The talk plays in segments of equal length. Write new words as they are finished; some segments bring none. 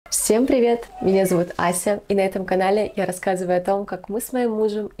Всем привет! Меня зовут Ася, и на этом канале я рассказываю о том, как мы с моим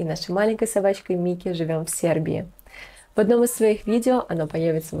мужем и нашей маленькой собачкой Мики живем в Сербии. В одном из своих видео, оно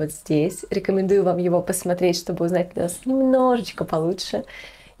появится вот здесь, рекомендую вам его посмотреть, чтобы узнать нас немножечко получше,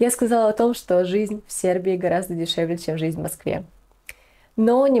 я сказала о том, что жизнь в Сербии гораздо дешевле, чем жизнь в Москве.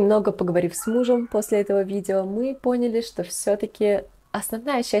 Но немного поговорив с мужем после этого видео, мы поняли, что все-таки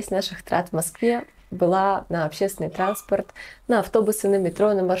основная часть наших трат в Москве была на общественный транспорт, на автобусы, на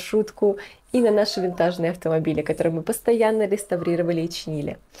метро, на маршрутку и на наши винтажные автомобили, которые мы постоянно реставрировали и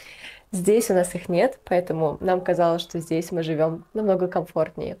чинили. Здесь у нас их нет, поэтому нам казалось, что здесь мы живем намного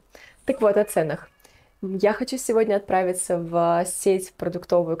комфортнее. Так вот, о ценах. Я хочу сегодня отправиться в сеть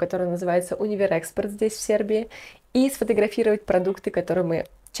продуктовую, которая называется Univerexport здесь, в Сербии, и сфотографировать продукты, которые мы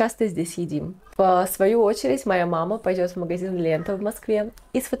часто здесь едим. В свою очередь, моя мама пойдет в магазин Лентой в Москве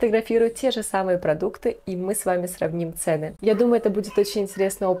и сфотографирует те же самые продукты, и мы с вами сравним цены. Я думаю, это будет очень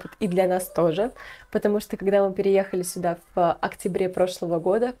интересный опыт и для нас тоже, потому что когда мы переехали сюда в октябре прошлого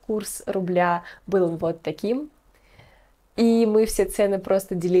года, курс рубля был вот таким, и мы все цены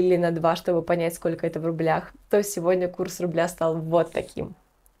просто делили на 2, чтобы понять, сколько это в рублях, то сегодня курс рубля стал вот таким.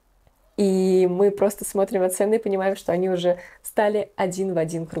 И мы просто смотрим на цены и понимаем, что они уже стали один в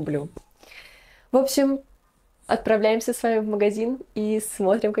один к рублю. В общем, отправляемся с вами в магазин и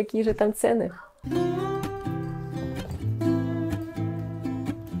смотрим, какие же там цены.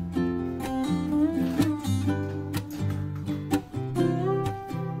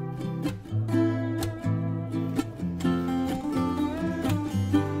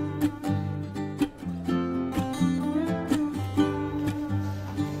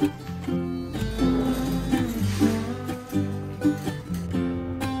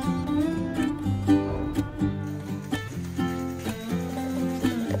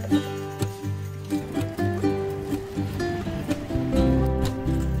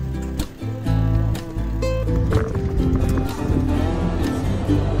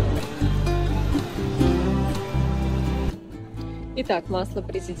 Итак, масло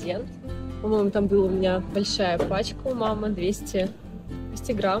президент. По-моему, там была у меня большая пачка у мамы, 200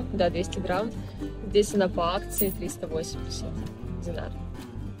 грамм. Да, 200 грамм. Здесь она по акции 380 динар.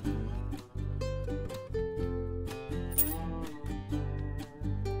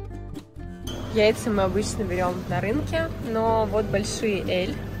 Яйца мы обычно берем на рынке, но вот большие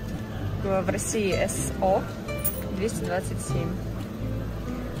L, в России СО, 227.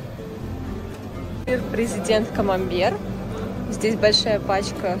 Сыр президент камамбер. Здесь большая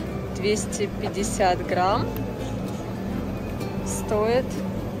пачка, 250 грамм, стоит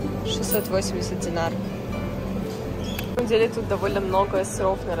 680 динар. На самом деле тут довольно много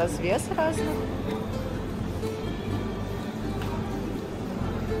сыров на развес разных.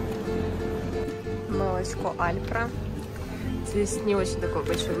 Молочко Альпра. Здесь не очень такой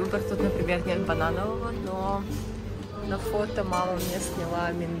большой выбор. Тут, например, нет бананового, но на фото мама мне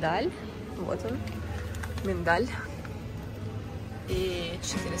сняла миндаль. Вот он, миндаль. И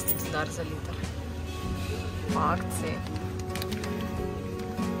 400 динар за литр по акции.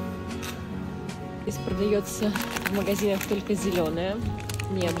 Здесь продается в магазинах только зеленая,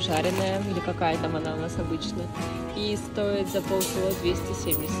 не обжаренная, или какая там она у нас обычно. И стоит за полкило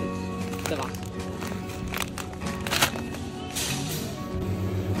 272.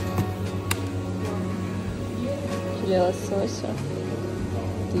 Филе лосося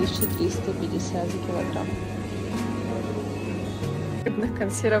 1350 за килограмм. Рыбных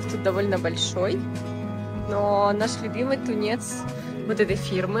консервов тут довольно большой, но наш любимый тунец вот этой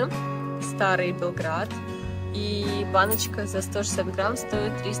фирмы, старый Белград, и баночка за 160 грамм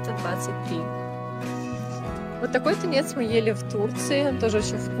стоит 323. Вот такой тунец мы ели в Турции, он тоже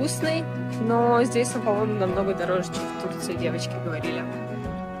очень вкусный, но здесь он, по-моему, намного дороже, чем в Турции, девочки говорили.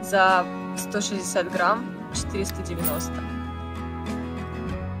 За 160 грамм 490.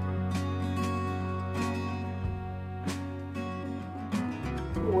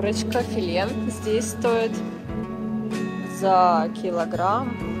 Курочка, филе здесь стоит за килограмм,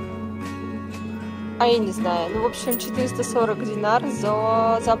 я не знаю, ну, в общем, 440 динар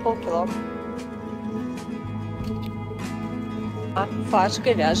за полкило. Фарш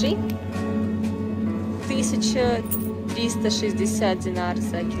говяжий, 1360 динар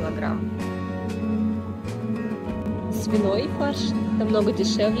за килограмм. Свиной фарш намного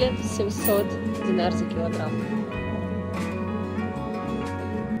дешевле, 700 динар за килограмм.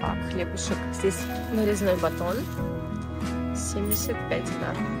 Хлебушек. Здесь нарезной батон, 75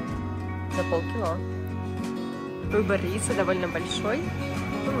 динар за полкило. Выбор риса довольно большой.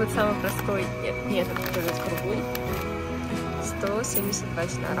 Ну вот самый простой, нет, этот круглый, 172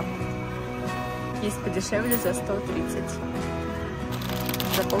 динара. Есть подешевле за 130.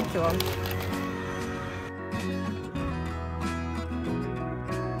 за полкило.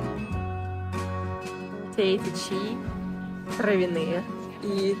 Все эти чаи травяные.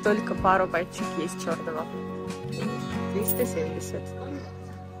 И только пару пачек есть черного. 370.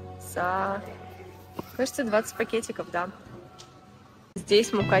 За, кажется, 20 пакетиков, да.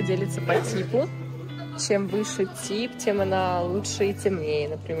 Здесь мука делится по типу. Чем выше тип, тем она лучше и темнее.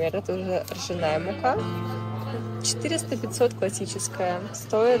 Например, это уже ржаная мука. 400-500 классическая.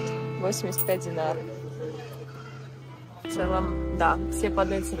 Стоит 85 динар. В целом, да, все по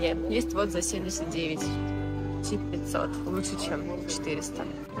одной цене. Есть вот за 79. Тип 500. Лучше, чем 400.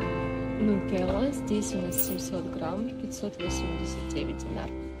 Нутелла. Здесь у нас 700 грамм. 589 динар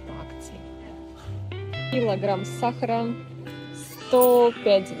по акции. Килограмм сахара.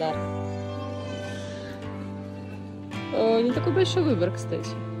 105 динар. Не такой большой выбор, кстати.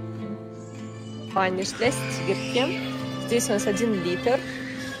 Ваниш для стирки. Здесь у нас 1 литр.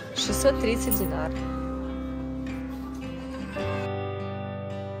 630 динар.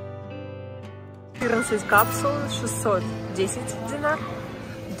 Из капсул 610 динар.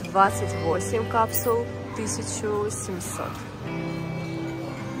 28 капсул 1700.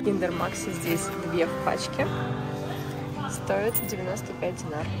 Киндер Макси здесь 2 в пачке. Стоит 95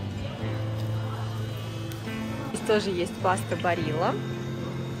 динар. Здесь тоже есть паста Барилла.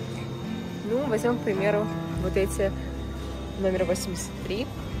 Ну, возьмем, к примеру, вот эти номер 83.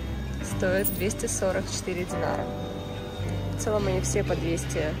 Стоят 244 динара. В целом они все по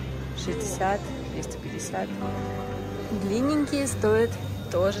 260, 250. Длинненькие стоят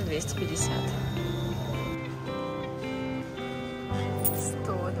тоже 250.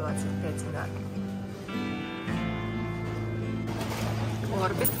 125 динар.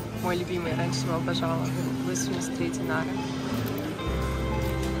 Орбит, мой любимый, раньше его обожала. 83 динара.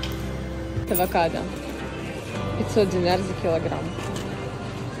 Авокадо. 500 динар за килограмм.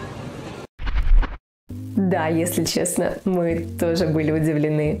 Да, если честно, мы тоже были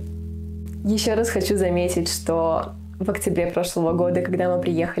удивлены. Еще раз хочу заметить, что в октябре прошлого года, когда мы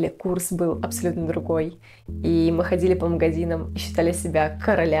приехали, курс был абсолютно другой. И мы ходили по магазинам и считали себя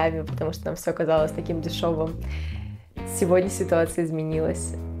королями, потому что нам все казалось таким дешевым. Сегодня ситуация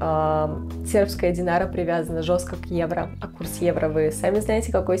изменилась. Сербская динара привязана жестко к евро, а курс евро вы сами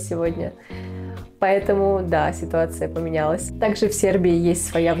знаете, какой сегодня. Поэтому, да, ситуация поменялась. Также в Сербии есть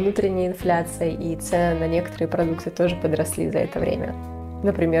своя внутренняя инфляция, и цены на некоторые продукты тоже подросли за это время.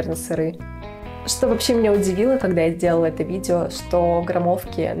 Например, на сыры. Что вообще меня удивило, когда я сделала это видео, что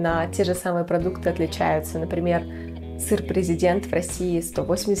граммовки на те же самые продукты отличаются. Например, сыр президент в России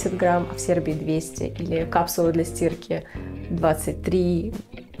 180 грамм, а в Сербии 200. Или капсулы для стирки 23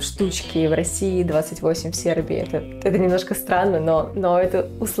 штучки в России, 28 в Сербии. Это немножко странно, но это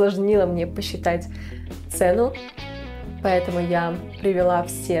усложнило мне посчитать цену. Поэтому я привела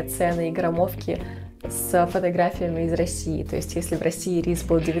все цены и граммовки с фотографиями из России. То есть, если в России рис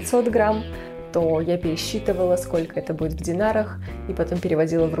был 900 грамм, то я пересчитывала, сколько это будет в динарах, и потом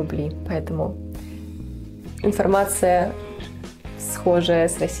переводила в рубли. Поэтому информация схожая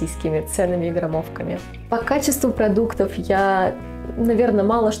с российскими ценами и граммовками. По качеству продуктов я, наверное,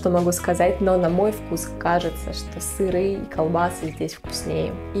 мало что могу сказать, но на мой вкус кажется, что сыры и колбасы здесь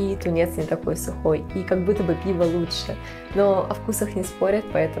вкуснее, и тунец не такой сухой, и как будто бы пиво лучше. Но о вкусах не спорят,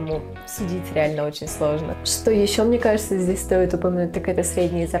 поэтому судить реально очень сложно. Что еще, мне кажется, здесь стоит упомянуть, так это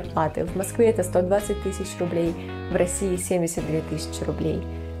средние зарплаты. В Москве это 120 тысяч рублей, в России 72 тысячи рублей.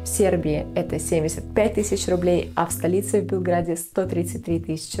 В Сербии это 75 тысяч рублей, а в столице, в Белграде, 133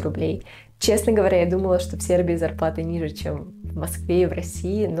 тысячи рублей. Честно говоря, я думала, что в Сербии зарплаты ниже, чем в Москве и в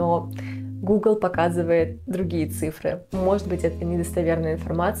России, но Google показывает другие цифры. Может быть, это недостоверная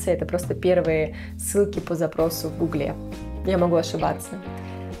информация, это просто первые ссылки по запросу в Гугле. Я могу ошибаться.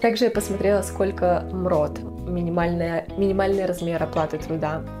 Также я посмотрела, сколько МРОТ, минимальный размер оплаты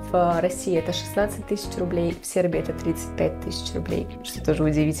труда. В России это 16 тысяч рублей, в Сербии это 35 тысяч рублей, что тоже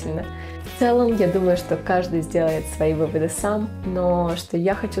удивительно. В целом, я думаю, что каждый сделает свои выводы сам, но что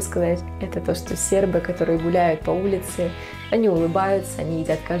я хочу сказать, это то, что сербы, которые гуляют по улице, они улыбаются, они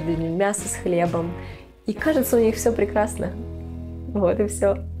едят каждый день мясо с хлебом, и кажется, у них все прекрасно. Вот и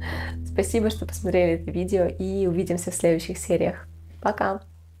все. Спасибо, что посмотрели это видео, и увидимся в следующих сериях. Пока!